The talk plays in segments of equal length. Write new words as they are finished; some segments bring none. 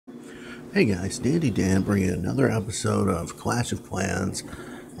Hey guys, Dandy Dan bringing another episode of Clash of Clans.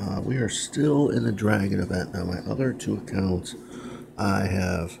 We are still in the Dragon event. Now, my other two accounts, I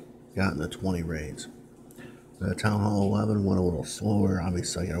have gotten to 20 raids. The Town Hall 11 went a little slower.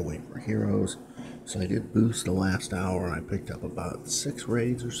 Obviously, I gotta wait for heroes. So I did boost the last hour and I picked up about 6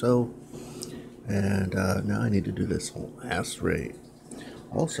 raids or so. And now I need to do this whole last raid.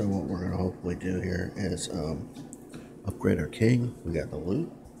 Also, what we're going to hopefully do here is upgrade our king. We got the loot.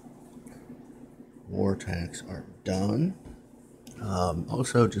 War attacks are done.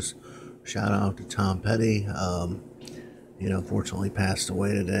 Also, just shout out to Tom Petty. Unfortunately passed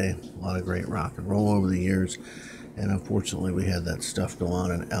away today. A lot of great rock and roll over the years. And unfortunately, we had that stuff go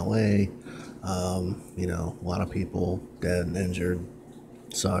on in LA. A lot of people dead and injured.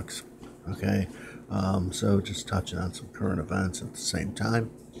 Sucks. Okay. So just touching on some current events at the same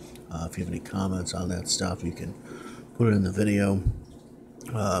time. If you have any comments on that stuff, you can put it in the video.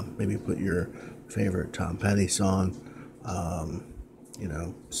 Maybe put your favorite Tom Petty song,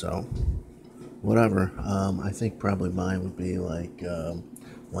 so whatever. I think probably mine would be like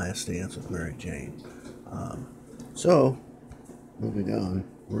Last Dance with Mary Jane. So, moving on,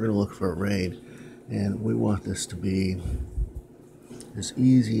 we're going to look for a raid, and we want this to be as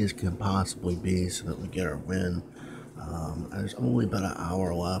easy as can possibly be so that we get our win. There's only about an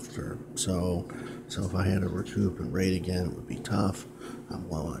hour left, or so if I had to recoup and raid again, it would be tough. I'm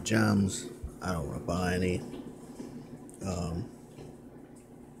low on gems. I don't want to buy any. I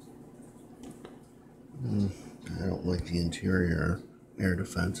don't like the interior air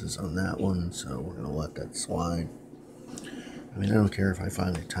defenses on that one, so we're going to let that slide. I mean, I don't care if I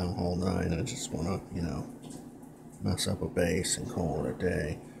find a Town Hall 9. I just want to, mess up a base and call it a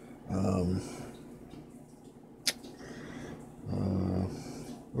day.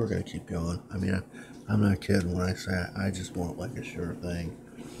 We're going to keep going. I mean, I'm not kidding when I say I just want like a sure thing.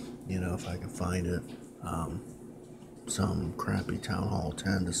 If I can find it. Some crappy Town Hall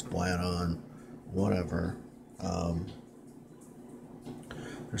 10 to splat on, whatever.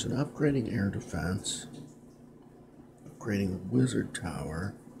 There's an upgrading air defense, upgrading wizard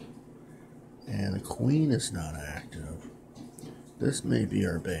tower, and the queen is not active. This may be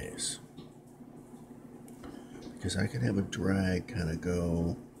our base, because I can have a drag kind of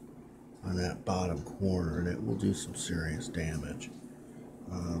go on that bottom corner and it will do some serious damage.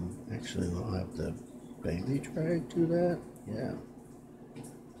 Actually, we'll have the baby drag do that. Yeah.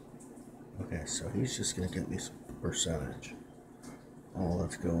 Okay, so he's just going to get me some percentage. All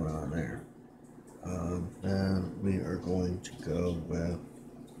that's going on there. Then we are going to go with...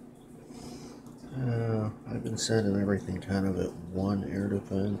 I've been sending everything kind of at one air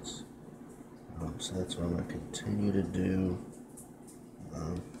defense. So that's what I'm going to continue to do.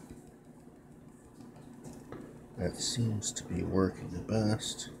 That seems to be working the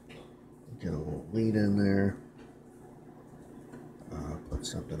best. Get a little lead in there. Put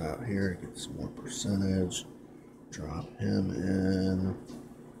something out here to get some more percentage. Drop him in.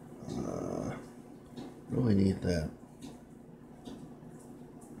 Really need that.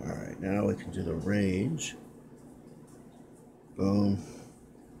 Alright, now we can do the rage. Boom.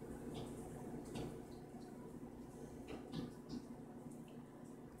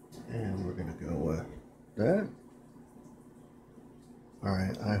 And we're going to go with that.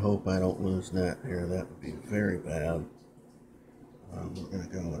 Alright, I hope I don't lose net here. That would be very bad. We're going to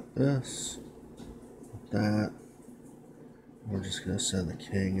go with this, with that. We're just going to send the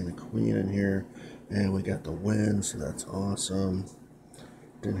king and the queen in here. And we got the win, so that's awesome.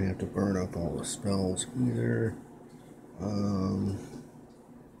 Didn't have to burn up all the spells either.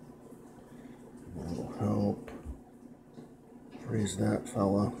 That'll help. Freeze that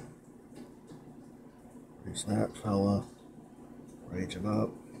fella. Freeze that fella. Rage him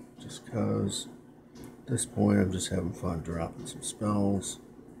up, just cause. At this point, I'm just having fun dropping some spells.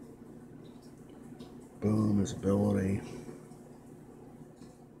 Boom, his ability.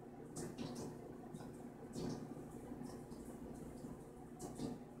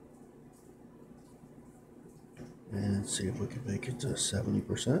 And see if we can make it to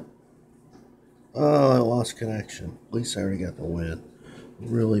 70%. Oh, I lost connection. At least I already got the win.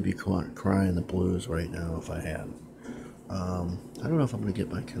 Really be crying the blues right now if I hadn't. I don't know if I'm going to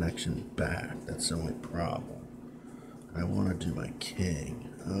get my connection back. That's the only problem. I want to do my king.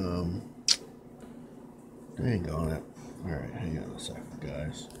 Dang on it. Alright, hang on a second,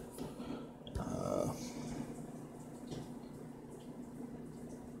 guys.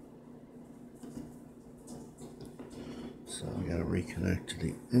 So I got to reconnect to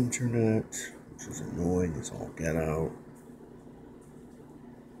the internet, which is annoying as all get out.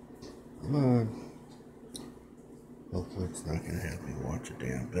 Come on. Hopefully it's not going to have me watch a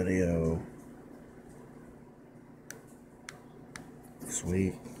damn video.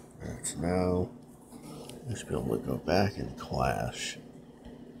 Sweet. That's no. I should be able to go back and clash.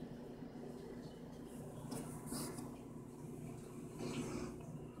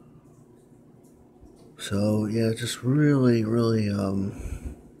 So yeah, just really kind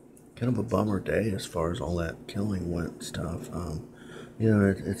of a bummer day as far as all that killing went and stuff.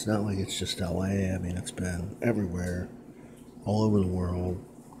 It's not like it's just LA. I mean, it's been everywhere, all over the world.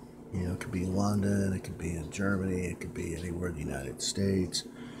 It could be London, it could be in Germany, it could be anywhere in the United States.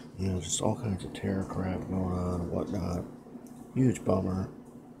 Just all kinds of terror crap going on and whatnot. Huge bummer.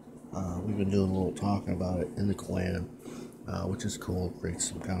 We've been doing a little talking about it in the clan, which is cool. Creates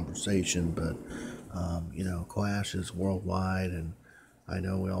some conversation, but Clash is worldwide, and I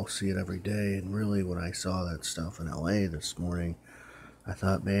know we all see it every day. And really, when I saw that stuff in LA this morning, I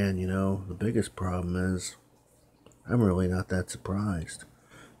thought, man, the biggest problem is I'm really not that surprised.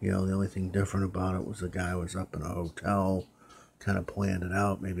 The only thing different about it was the guy was up in a hotel, kind of planned it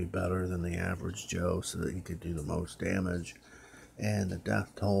out maybe better than the average Joe so that he could do the most damage. And the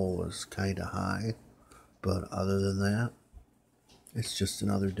death toll was kind of high. But other than that, it's just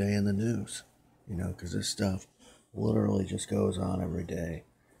another day in the news. Because this stuff literally just goes on every day.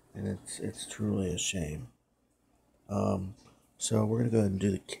 And it's truly a shame. So we're going to go ahead and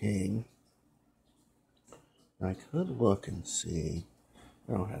do the king. I could look and see.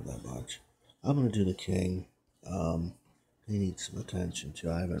 I don't have that much. I'm going to do the king. He needs some attention too.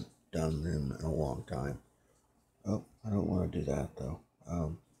 I haven't done him in a long time. Oh, I don't want to do that though.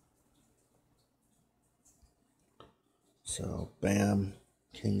 So, bam,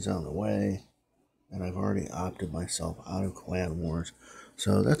 king's on the way. And I've already opted myself out of Clan Wars.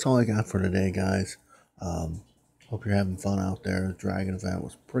 So that's all I got for today, guys. Hope you're having fun out there. The Dragon event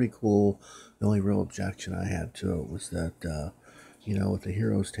was pretty cool. The only real objection I had to it was that, with the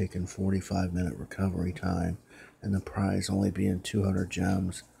heroes taking 45-minute recovery time and the prize only being 200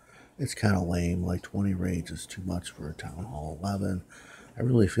 gems, it's kind of lame. Like 20 raids is too much for a Town Hall 11. I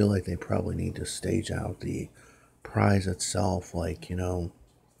really feel like they probably need to stage out the prize itself, like,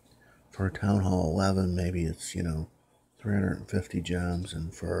 for a Town Hall 11, maybe it's, 350 gems,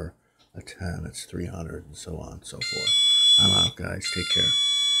 and for a 10, it's 300, and so on and so forth. I'm out, guys. Take care.